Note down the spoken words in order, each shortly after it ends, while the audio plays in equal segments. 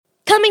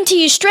Coming to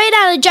you straight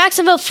out of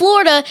Jacksonville,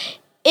 Florida,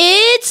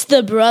 it's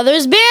the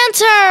Brothers Banter.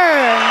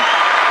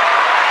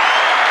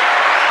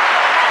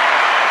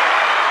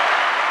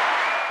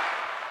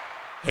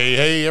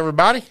 Hey,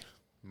 everybody.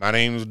 My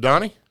name's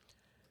Donnie.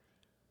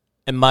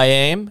 And my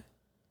name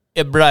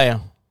is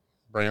Brian.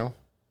 Brian.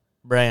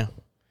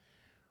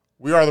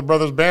 We are the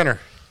Brothers Banter.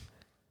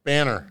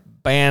 Banter.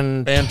 We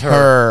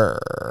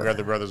are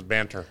the Brothers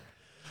Banter.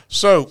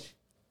 So,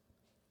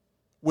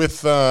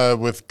 with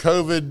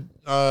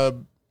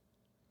COVID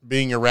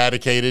being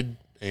eradicated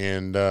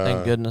and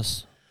thank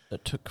goodness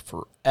it took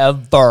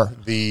forever.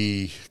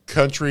 The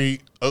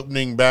country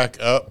opening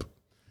back up,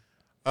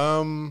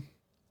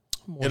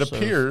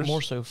 appears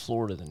more so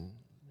Florida than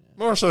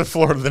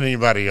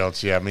anybody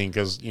else. Yeah, I mean,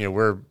 because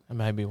that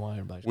may be why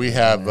everybody. We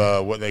have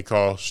what they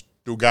call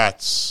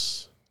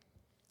Stugats.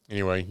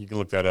 Anyway, you can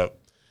look that up.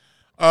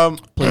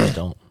 Please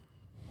don't.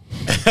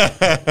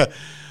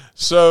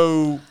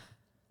 So,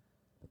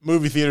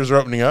 movie theaters are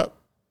opening up.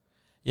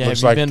 Yeah, have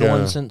you been to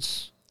one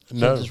since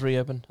it's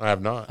reopened? I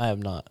have not.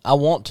 I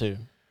want to.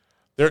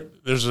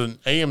 There's an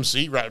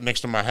AMC right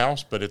next to my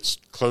house, but it's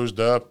closed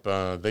up.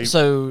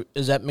 So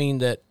does that mean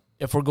that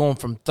if we're going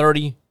from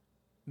 $30,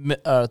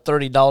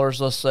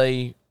 let's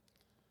say,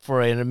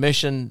 for an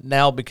admission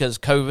now because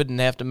COVID and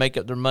they have to make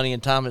up their money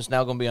in time, it's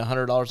now going to be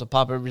 $100 a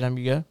pop every time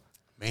you go?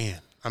 Man,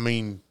 I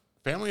mean,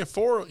 family of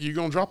four, you're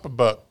going to drop $1.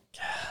 Golly.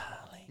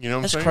 You know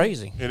what I'm saying? That's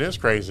crazy. It is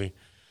crazy.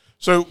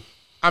 So,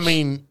 I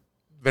mean,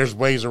 there's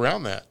ways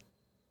around that.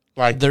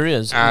 Like there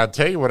is. I'll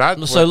tell you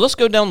what. So let's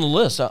go down the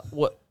list.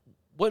 What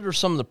are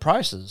some of the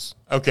prices?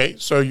 Okay,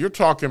 so you're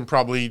talking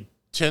probably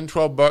 $10,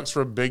 $12 for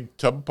a big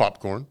tub of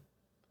popcorn.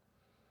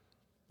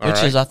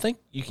 Which is, I think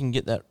you can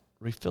get that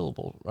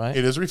refillable, right?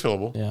 It is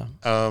refillable. Yeah.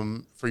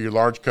 For your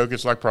large Coke,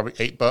 it's like probably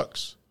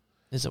 $8.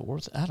 Is it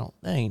worth it? That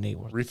ain't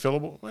worth it.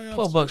 Refillable?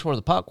 Well, $12 worth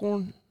of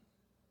popcorn?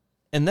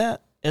 And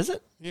that, is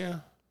it? Yeah.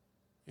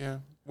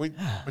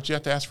 But you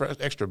have to ask for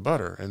extra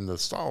butter and the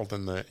salt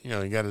and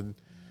you got to.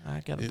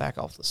 I got to back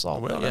off the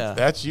salt. Well, yeah.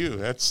 That's you.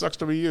 That sucks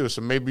to be you.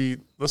 So maybe,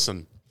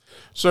 listen.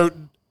 So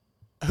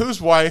whose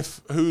mom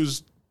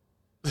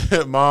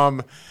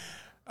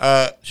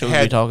should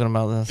we be talking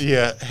about this?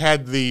 Yeah,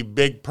 had the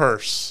big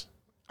purse.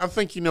 I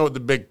think you know what the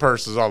big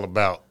purse is all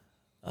about.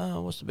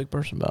 What's the big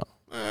purse about?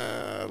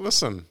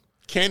 Listen,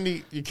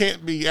 candy. You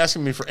can't be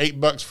asking me for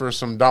 $8 for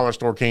some dollar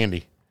store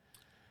candy.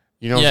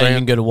 You know what I'm saying? You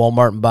can go to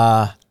Walmart and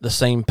buy the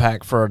same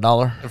pack for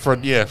 $1. For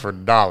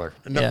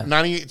 $1.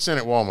 98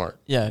 cents at Walmart.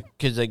 Yeah,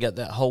 because they got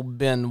that whole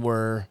bin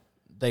where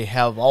they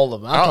have all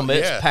of them. I'm talking about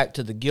it's packed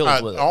to the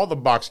gills with it. All the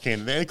box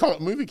candy. They call it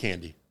movie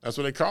candy. That's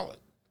what they call it.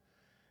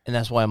 And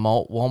that's why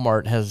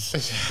Walmart has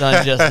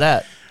done just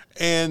that.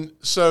 And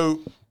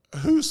so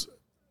whose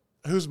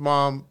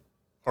mom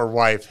or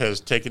wife has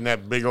taken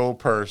that big old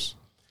purse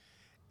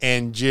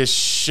and just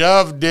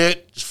shoved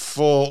it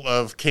full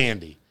of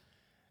candy?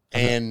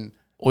 And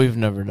we've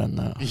never done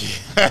that.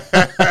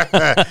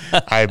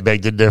 I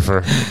beg to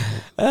differ.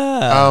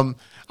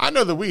 I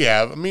know that we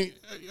have. I mean,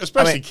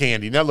 especially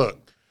candy. Now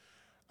look,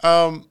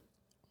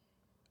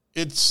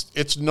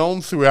 it's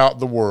known throughout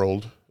the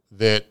world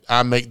that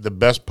I make the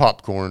best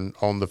popcorn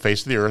on the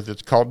face of the earth.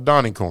 It's called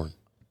Donnie Corn.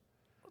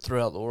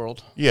 Throughout the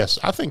world? Yes,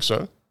 I think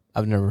so.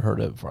 I've never heard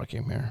of it before I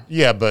came here.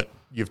 Yeah, but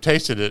you've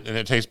tasted it, and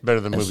it tastes better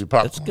than movie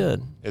popcorn. It's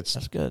good.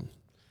 That's good.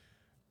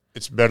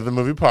 It's better than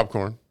movie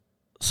popcorn.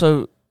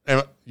 So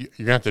and you're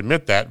gonna have to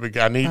admit that.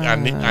 Because I need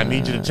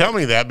you to tell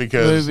me that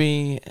because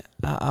movie.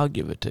 I'll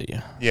give it to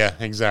you. Yeah,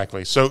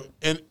 exactly. So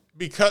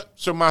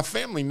my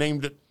family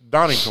named it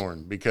Donnie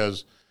Corn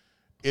because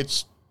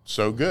it's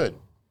so good.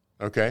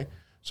 Okay.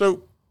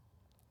 So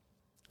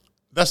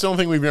that's the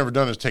only thing we've ever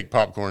done is take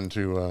popcorn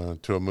to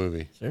a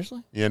movie.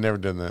 Seriously? Yeah, never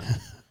done that.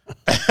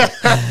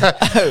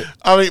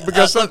 I mean,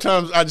 because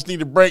sometimes I just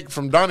need a break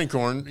from Donnie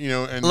Corn,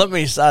 And let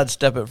me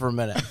sidestep it for a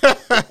minute.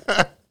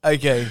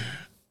 Okay,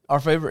 our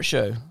favorite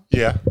show.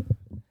 Yeah.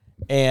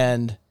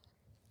 And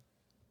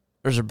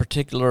there's a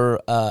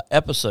particular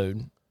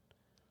episode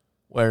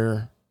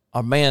where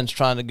our man's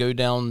trying to go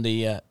down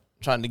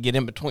trying to get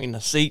in between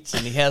the seats,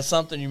 and he has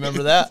something. You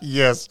remember that?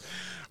 Yes.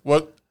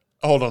 What?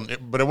 Hold on,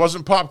 but it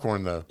wasn't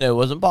popcorn though. It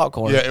wasn't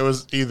popcorn. Yeah, it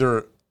was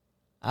either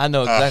I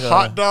know exactly a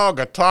hot dog,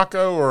 a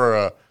taco, or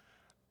a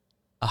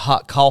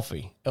hot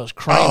coffee. It was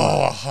cream.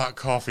 Oh, a hot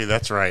coffee.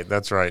 That's right.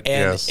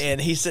 Yes.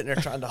 And he's sitting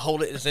there trying to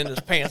hold it. It's in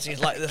his pants. He's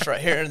like this right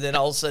here, and then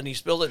all of a sudden he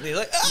spilled it, and he's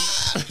like,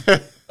 ah!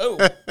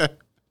 Oh,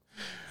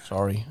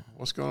 sorry.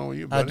 What's going on with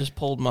you, buddy? I just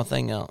pulled my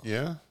thing out.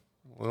 Yeah.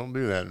 Well, don't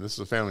do that. This is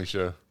a family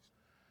show.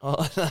 Oh,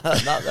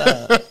 not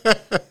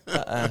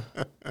that.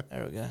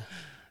 There we go.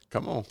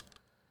 Come on.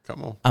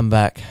 I'm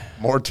back.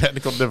 More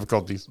technical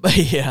difficulties.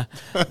 Yeah.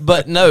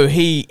 But no,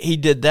 he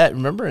did that.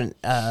 Remember,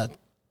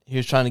 he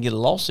was trying to get a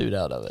lawsuit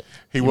out of it.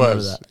 He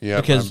was.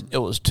 Yeah. Because it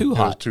was too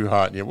hot. It was too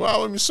hot. Yeah.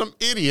 Well, I mean, some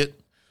idiot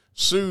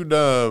sued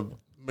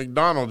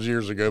McDonald's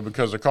years ago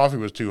because the coffee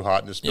was too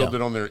hot and it spilled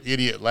it on their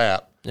idiot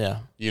lap. Yeah.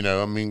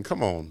 I mean,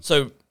 come on.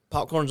 So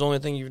popcorn's the only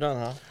thing you've done,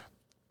 huh?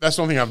 That's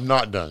the only thing I've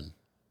not done.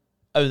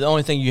 Oh, the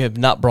only thing you have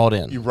not brought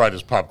in. You're right,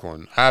 is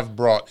popcorn. I've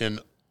brought in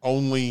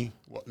only,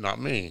 well, not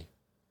me.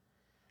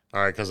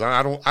 All right, because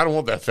I don't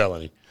want that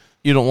felony.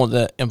 You don't want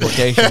that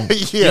implication. Yeah.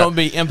 You don't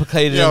be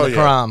implicated in the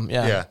crime.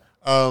 Yeah.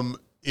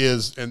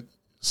 Yeah. And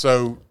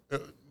so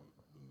the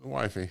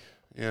wifey,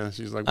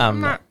 she's like, I'm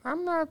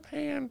not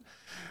paying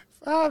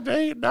 $5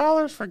 to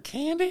 $8 for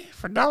candy,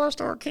 for dollar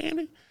store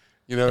candy.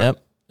 You know.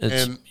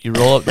 Yep. You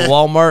roll up to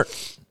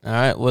Walmart. All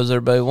right, what does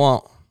everybody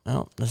want?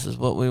 Well, this is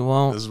what we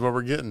want. This is what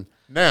we're getting.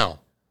 Now,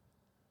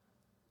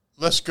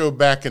 let's go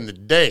back in the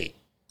day.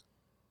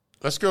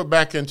 Let's go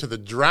back into the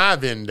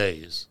drive-in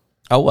days.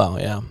 Oh, wow,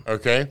 yeah.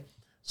 Okay.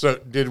 So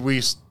did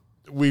we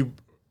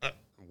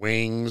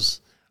wings,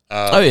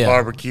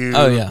 barbecue?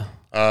 Oh, yeah.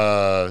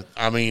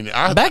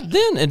 Back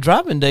then in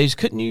driving days,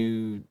 couldn't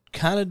you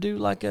kind of do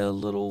like a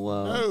little?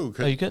 No,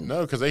 you couldn't.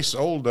 No, because they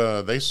sold.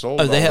 Oh,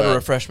 they had a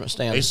refreshment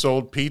stand. They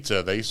sold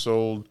pizza. They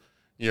sold.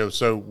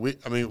 So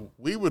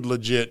we would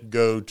legit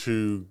go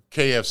to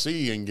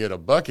KFC and get a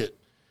bucket,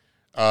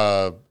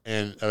 and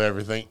of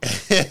everything,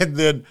 and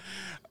then,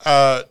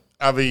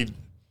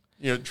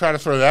 try to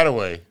throw that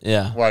away.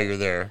 Yeah. While you're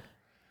there.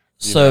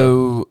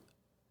 So,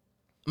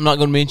 I'm not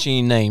going to mention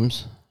any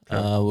names.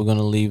 Okay. We're going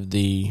to leave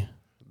the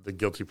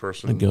guilty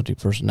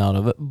person out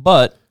of it.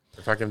 But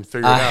if I can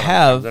figure it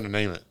out, I'm going to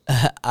name it.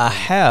 I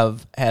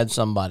have had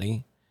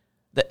somebody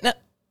that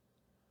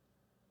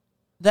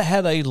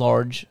had a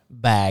large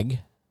bag.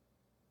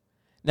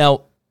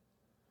 Now,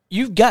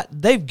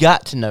 they've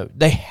got to know.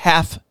 They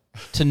have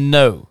to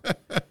know.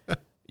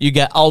 You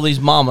got all these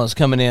mamas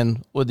coming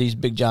in with these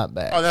big giant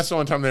bags. Oh, that's the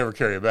only time they ever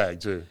carry a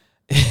bag, too.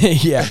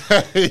 Yeah.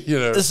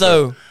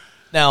 So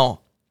now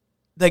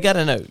they got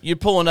to know. You're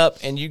pulling up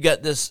and you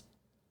got this,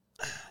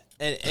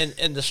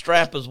 and the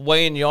strap is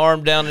weighing your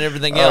arm down and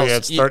everything else. Yeah,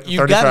 it's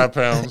 35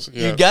 pounds.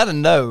 Yeah. You got to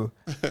know.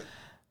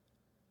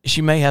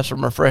 She may have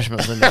some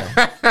refreshments in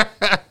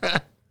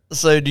there.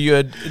 So do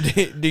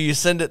you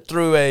send it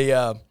through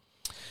an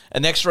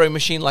X-ray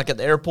machine like at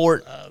the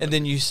airport, and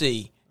then you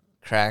see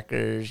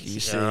crackers, you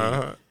see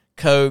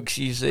Cokes,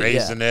 you see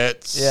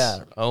Raisinets.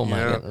 Yeah. Oh my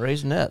God,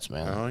 Raisinets,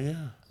 man. Oh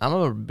yeah. I'm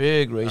a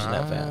big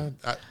Raisinette fan.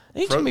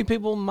 Ain't too many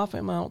people in my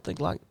family I don't think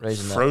like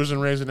Raisinets. Frozen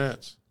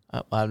Raisinets.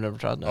 I've never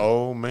tried that.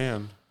 Oh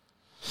man.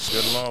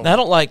 Good Lord. I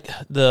don't like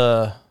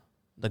the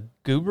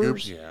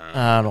Goobers.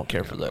 Yeah. I don't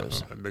care for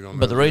those.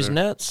 But the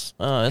Raisinets,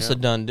 it's a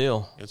done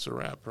deal. It's a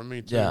wrap for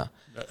me too. Yeah.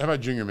 How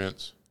about Junior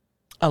Mints?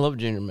 I love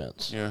Junior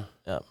Mints. Yeah.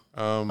 Yeah.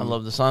 I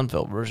love the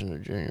Seinfeld version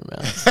of Junior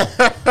Mints.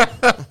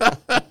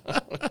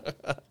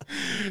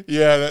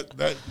 Yeah,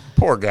 that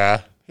poor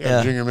guy. He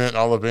had Junior Mint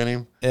all up in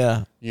him.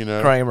 Yeah.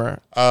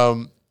 Kramer.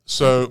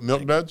 So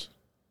Milk Duds?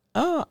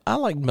 I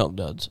like Milk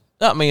Duds.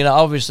 I mean,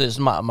 obviously it's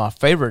my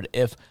favorite.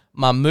 If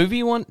my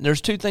movie one, there's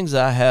two things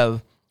that I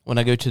have when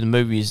I go to the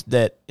movies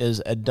that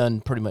is a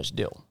done pretty much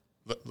deal.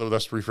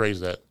 Let's rephrase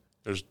that.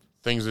 There's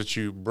things that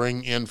you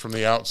bring in from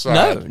the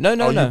outside. No.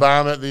 You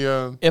buy them at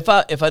the. If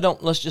I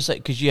don't, let's just say,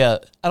 because I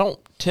don't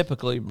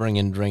typically bring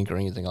in drink or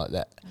anything like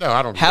that. No,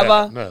 I don't. Have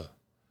I? No.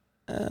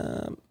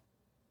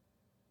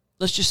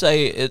 Let's just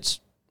say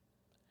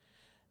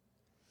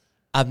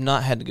I've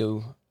not had to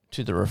go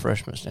to the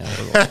refreshment stand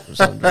with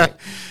some drink.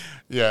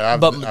 Yeah,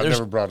 I've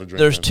never brought a drink.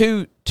 There's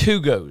two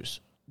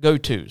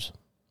go-tos.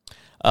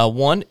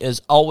 One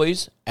is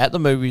always at the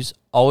movies.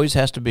 Always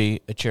has to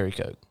be a cherry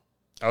Coke.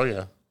 Oh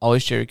yeah.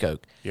 Always cherry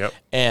Coke. Yep.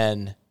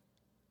 And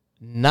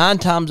 9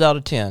 times out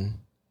of 10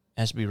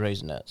 has to be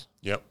Raisinets.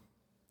 Yep.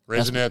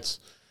 Raisinets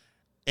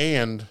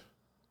and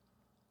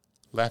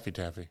Laffy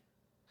Taffy.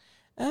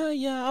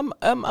 Yeah,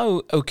 I'm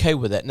okay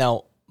with that.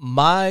 Now,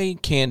 my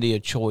candy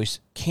of choice,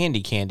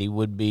 candy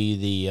would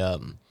be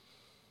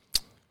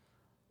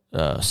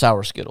the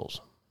sour Skittles.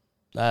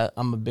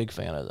 I'm a big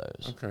fan of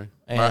those. Okay.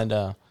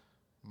 And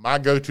my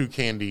go-to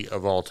candy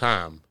of all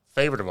time,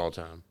 favorite of all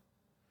time,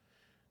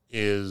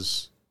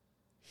 is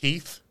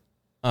Heath.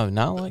 Oh,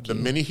 now like the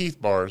mini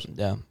Heath bars.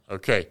 Yeah.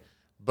 Okay,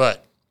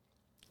 but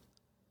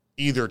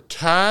either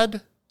tied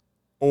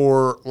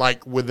or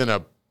like within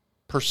a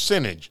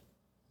percentage,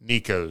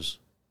 Nico's.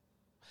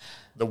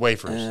 The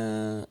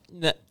wafers.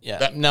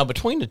 Now,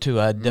 between the two,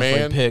 I'd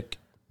definitely pick.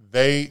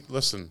 They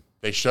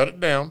shut it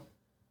down.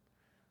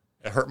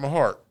 It hurt my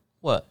heart.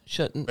 What?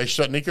 They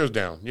shut Nico's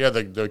down. Yeah,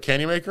 the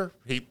candy maker,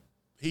 he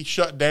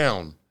shut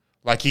down.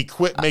 Like he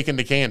quit making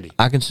the candy.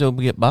 I can still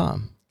get by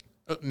them.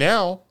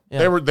 Now,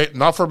 they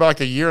not for about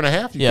like a year and a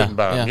half you couldn't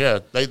buy them. Yeah,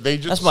 they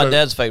just. That's my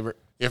dad's favorite.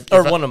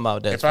 One of my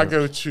dad's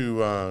favorites. If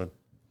I go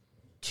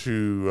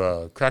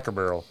to Cracker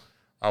Barrel,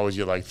 I always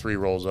get like 3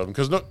 rolls of them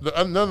because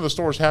none of the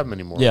stores have them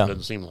anymore. Yeah. It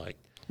doesn't seem like.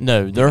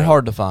 No, they're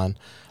hard to find.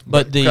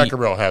 But Cracker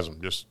Barrel has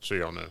them, just so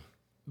y'all know.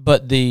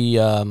 But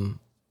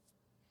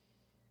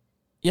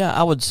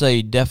I would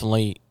say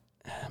definitely,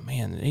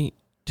 man, it ain't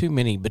too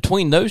many.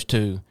 Between those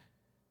two,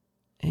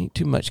 ain't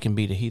too much can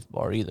beat a Heath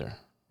bar either.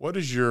 What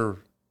is your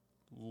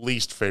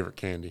least favorite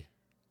candy?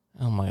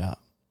 Oh, my God.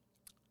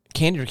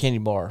 Candy or candy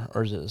bar,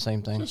 or is it the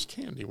same thing? Just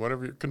candy,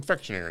 whatever.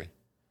 Confectionery.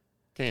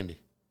 Candy.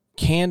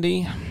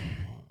 Candy.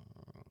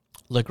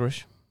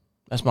 Licorice.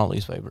 That's my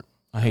least favorite.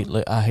 I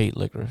hate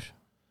licorice.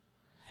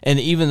 And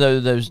even though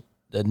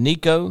the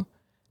Nico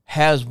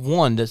has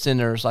one that's in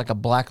there, it's like a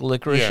black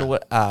licorice Yeah. or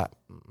what.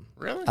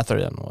 Really? I throw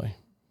that away.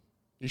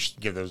 You should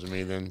give those to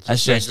me then.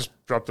 That's Just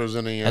drop those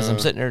in the. As I'm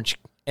sitting there,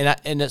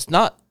 and it's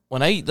not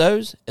when I eat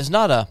those. It's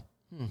not a.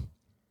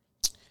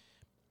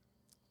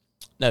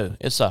 No,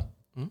 it's a.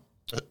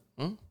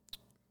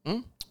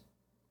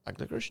 Like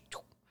licorice.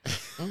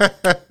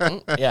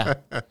 Yeah.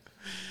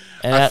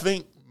 And I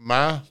think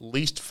my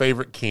least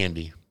favorite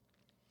candy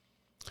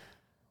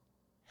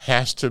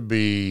has to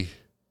be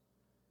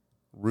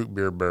root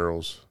beer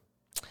barrels.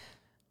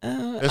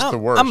 It's the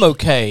worst. I'm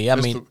okay. I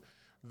mean,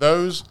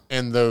 those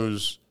and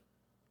those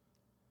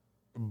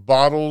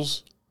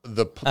bottles,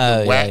 the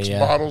wax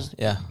bottles.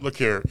 Yeah. Look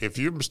here, if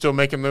you're still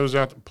making those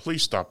out,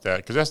 please stop that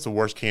because that's the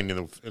worst candy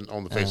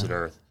on the face of the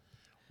earth.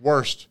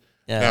 Worst.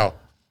 Yeah.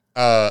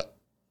 Now,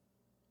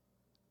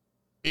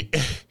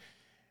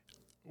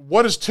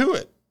 what is to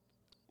it?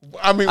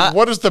 I mean,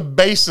 what is the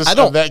basis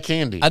of that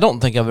candy? I don't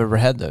think I've ever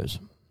had those.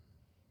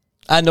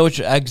 I know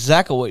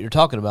exactly what you're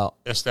talking about.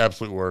 It's the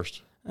absolute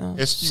worst.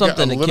 It's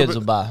Something the kids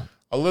will buy.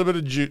 A little bit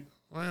of juice.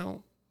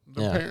 Well,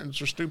 the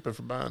parents are stupid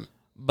for buying it.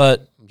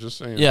 But I'm just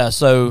saying. yeah,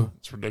 so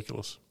It's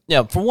ridiculous.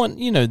 yeah, for one,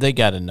 they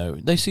got to know.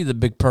 They see the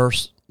big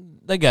purse.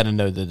 They got to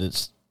know that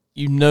it's.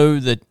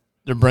 That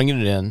they're bringing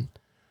it in.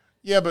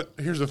 Yeah, but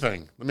here's the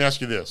thing. Let me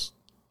ask you this.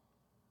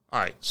 All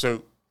right,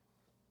 so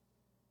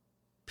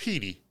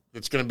Petey,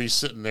 that's going to be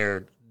sitting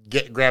there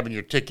grabbing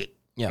your ticket.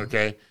 Yeah.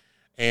 Okay,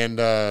 and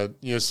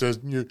says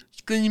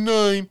screen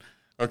 9.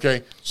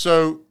 Okay,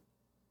 so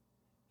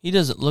He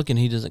doesn't look and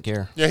he doesn't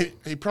care. yeah,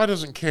 he probably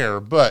doesn't care.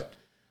 But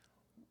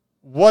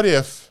what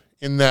if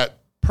in that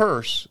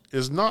purse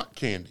is not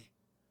candy?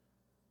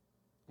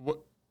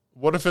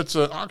 What if it's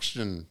an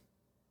oxygen?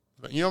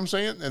 You know what I'm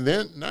saying? And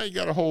then now you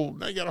got a whole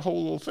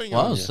little thing.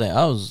 Well, on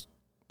I was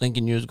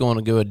thinking you was going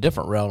to go a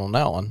different route on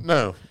that one.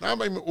 No, I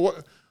mean,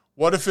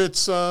 what if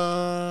it's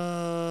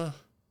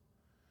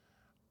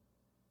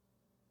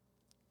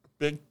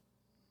big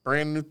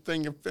brand new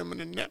thing of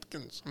feminine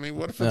napkins? I mean,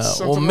 what if it's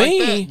something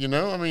like that?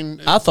 I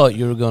mean, I thought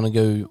you were going to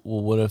go.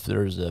 Well, what if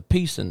there's a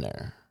piece in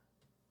there?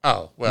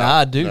 Oh, well,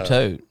 I do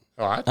tote.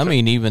 Oh, I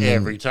mean, even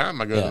every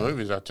time I go to the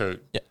movies, I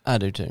tote. Yeah, I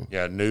do too.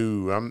 Yeah,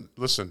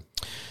 listen.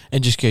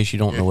 And just in case you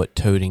don't know what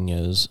toting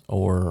is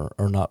or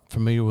are not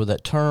familiar with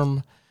that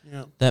term,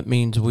 that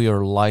means we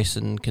are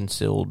licensed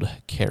concealed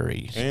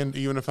carries. And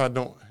even if I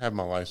don't have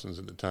my license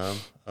at the time,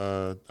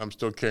 I'm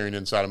still carrying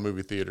inside a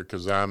movie theater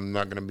because I'm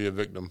not going to be a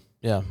victim.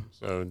 Yeah.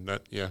 So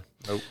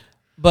nope.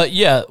 But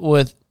yeah,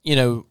 with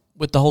the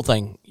whole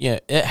thing,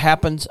 it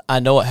happens. I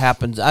know it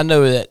happens. I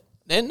know that,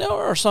 and there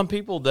are some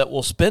people that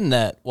will spend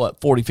that $40,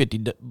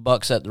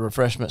 $50 at the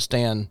refreshment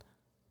stand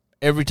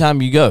every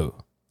time you go.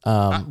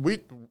 I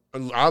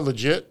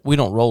legit. We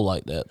don't roll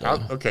like that,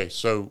 though. Okay,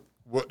 so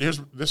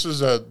this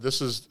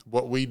is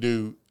what we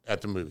do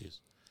at the movies.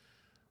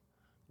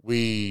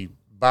 We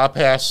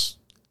bypass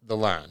the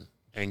line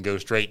and go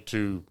straight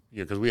to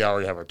because we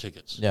already have our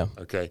tickets. Yeah.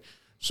 Okay.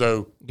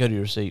 So go to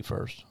your seat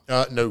first.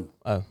 No.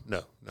 Oh.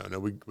 No.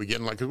 We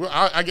get in because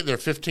I get there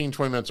 15,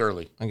 20 minutes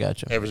early. I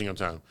got you. Every single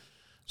time.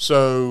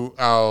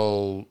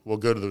 So we'll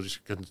go to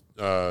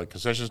the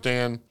concession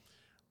stand.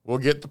 We'll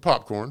get the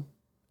popcorn,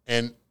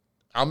 and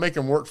I'll make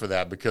them work for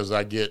that because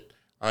I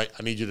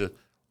need you to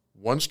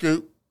 1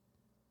 scoop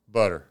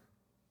butter,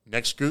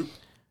 next scoop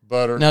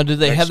butter. Now, do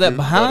they have that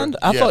behind?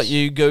 Butter. I Yes. thought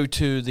you go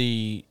to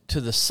the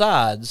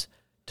sides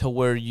to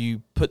where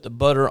you put the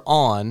butter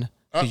on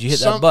because you hit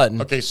that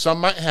button. Okay, some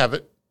might have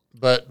it,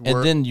 but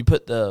and then you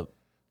put the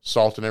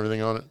salt and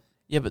everything on it.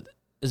 Yeah, but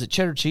is it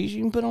cheddar cheese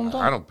you can put on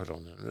top? I don't put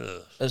on there.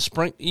 Ugh. A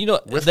spring,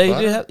 With they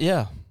butter? do have,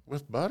 yeah,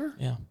 With butter?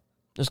 yeah,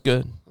 it's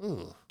good.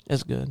 Ooh.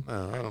 It's good.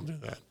 No, I don't do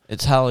that.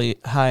 It's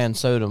high in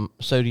sodium.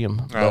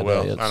 Oh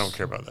well, I don't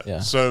care about that. Yeah.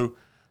 So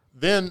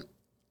then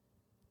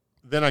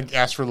I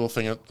asked for a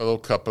little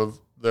cup of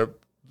their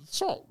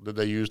salt that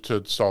they use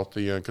to salt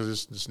the because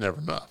it's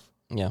never enough.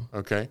 Yeah.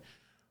 Okay.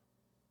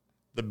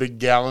 The big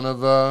gallon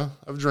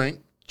of drink,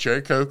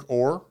 cherry Coke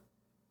or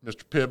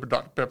Mr. Pibb or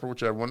Dr. Pepper,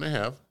 whichever one they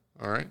have.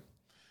 All right.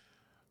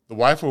 The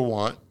wife will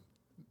want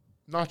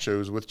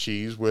nachos with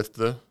cheese with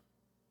the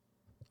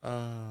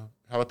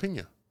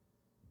jalapeno.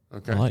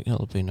 Okay. I like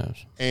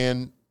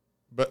jalapenos.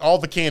 But all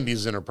the candy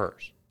is in her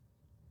purse.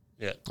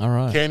 Yeah. All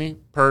right. Candy,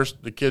 purse.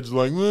 The kid's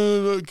like,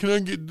 well, can I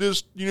get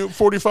this,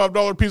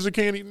 $45 piece of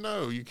candy?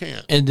 No, you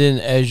can't. And then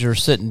as you're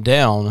sitting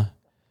down,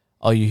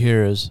 all you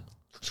hear is,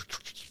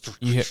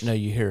 you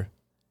hear,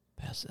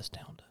 pass this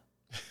down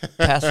to,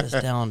 pass this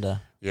down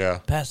to, Yeah.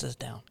 pass this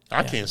down.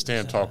 I can't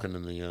stand talking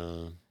in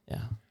the. Yeah.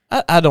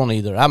 I don't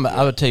either.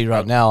 I would tell you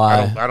right now,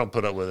 I don't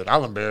put up with it.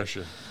 I'll embarrass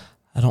you.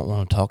 I don't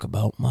want to talk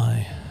about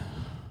my.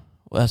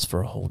 Well, that's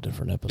for a whole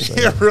different episode.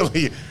 Yeah,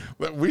 really.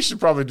 We should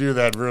probably do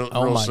that real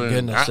my soon.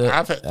 goodness!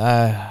 I've had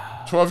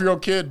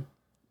 12-year-old kid.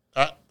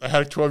 I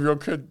had a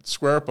 12-year-old kid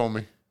square up on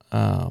me.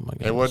 Oh my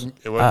goodness! It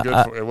wasn't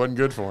good. It wasn't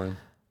good for him.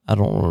 I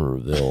don't want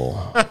to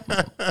reveal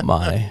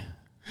my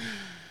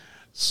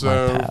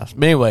So past.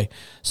 But anyway,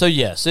 so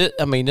yes,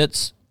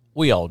 it's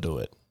we all do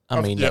it. I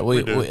mean, yeah,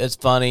 we do. it's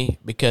funny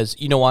because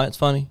you know why it's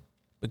funny?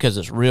 Because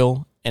it's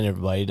real and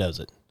everybody does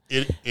it.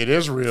 It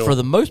is real. For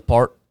the most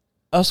part,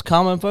 us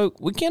common folk,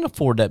 we can't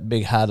afford that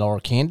big high dollar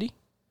candy.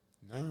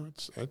 No,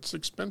 it's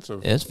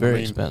expensive. It's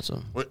very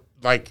expensive.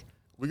 Like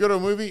we go to a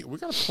movie, we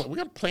got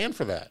to plan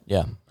for that.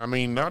 Yeah, I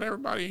mean, not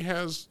everybody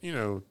has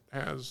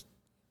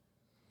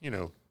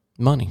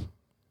money.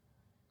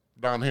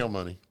 downhill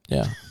money.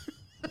 Yeah.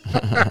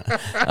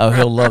 Oh,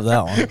 he'll love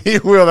that one. He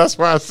will. That's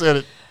why I said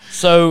it.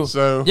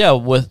 So yeah,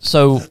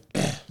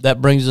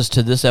 that brings us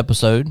to this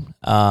episode.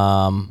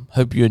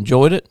 Hope you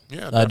enjoyed it.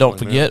 Yeah, don't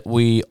forget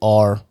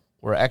we're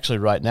actually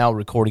right now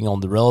recording on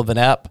the Relevant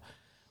app,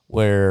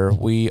 where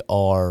we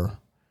are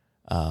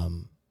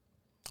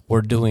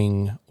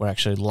we're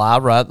actually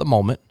live right at the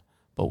moment,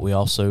 but we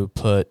also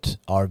put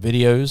our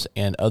videos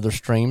and other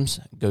streams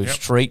go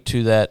straight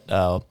to that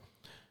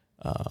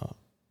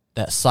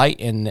that site,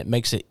 and it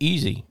makes it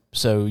easy.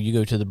 So you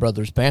go to the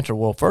Brothers Banter.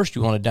 Well, first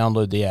you want to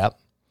download the app.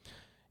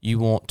 You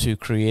want to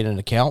create an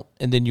account,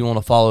 and then you want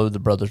to follow the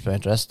Brothers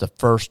Banter. That's the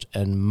first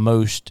and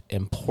most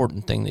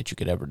important thing that you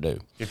could ever do.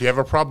 If you have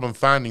a problem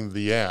finding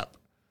the app,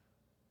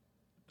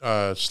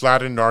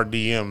 slide into our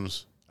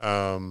DMs,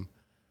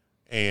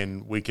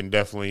 and we can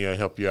definitely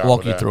help you out.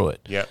 Walk you through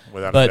it. Yeah,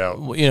 without a doubt.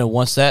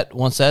 But,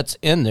 once that's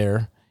in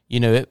there,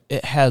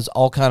 it has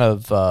all kind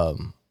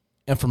of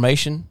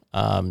information.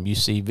 You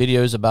see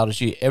videos about us.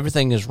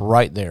 Everything is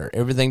right there.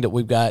 Everything that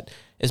we've got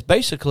is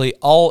basically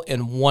all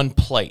in one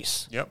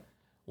place. Yep.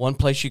 One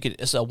place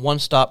it's a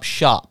one-stop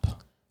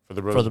shop for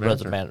the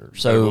Brothers Banter.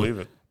 So, I believe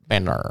it.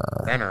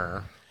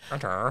 Banter.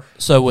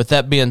 So with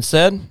that being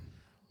said,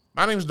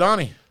 my name's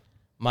Donnie.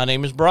 My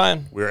name is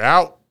Brian. We're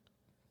out.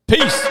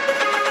 Peace.